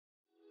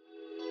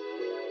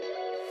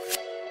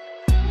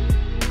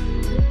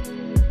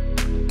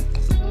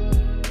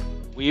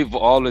We've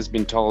always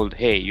been told,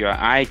 hey, your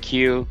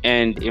IQ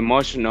and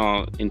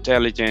emotional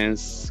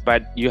intelligence,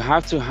 but you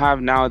have to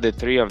have now the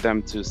three of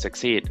them to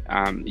succeed.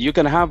 You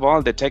can have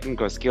all the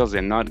technical skills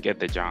and not get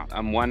the job.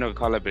 I'm one of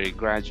Colaberry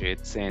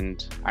graduates,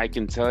 and I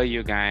can tell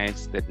you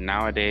guys that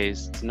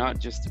nowadays it's not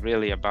just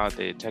really about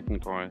the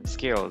technical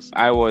skills.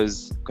 I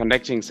was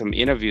conducting some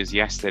interviews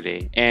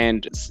yesterday,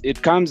 and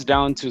it comes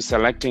down to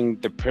selecting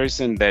the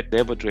person that's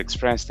able to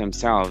express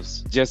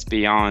themselves just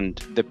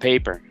beyond the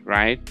paper,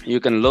 right? You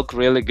can look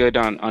really good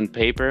on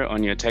paper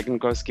on your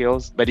technical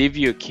skills, but if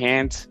you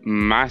can't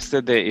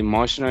master the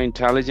emotional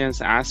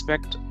intelligence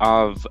aspect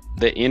of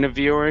the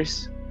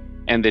interviewers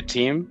and the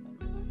team,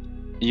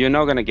 you're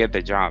not going to get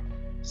the job.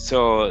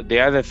 So the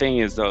other thing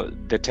is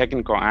the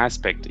technical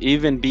aspect,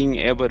 even being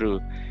able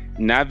to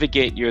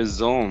navigate your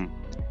Zoom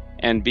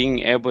and being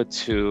able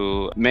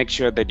to make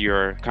sure that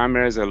your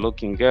cameras are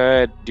looking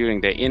good during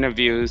the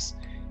interviews.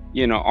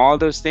 All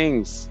those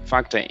things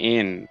factor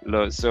in.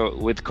 So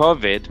with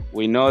COVID,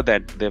 we know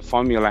that the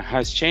formula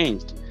has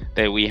changed,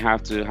 that we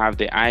have to have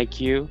the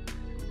IQ,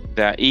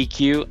 the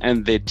EQ,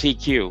 and the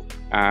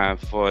TQ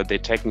for the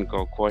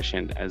technical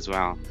quotient as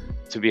well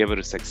to be able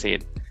to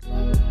succeed.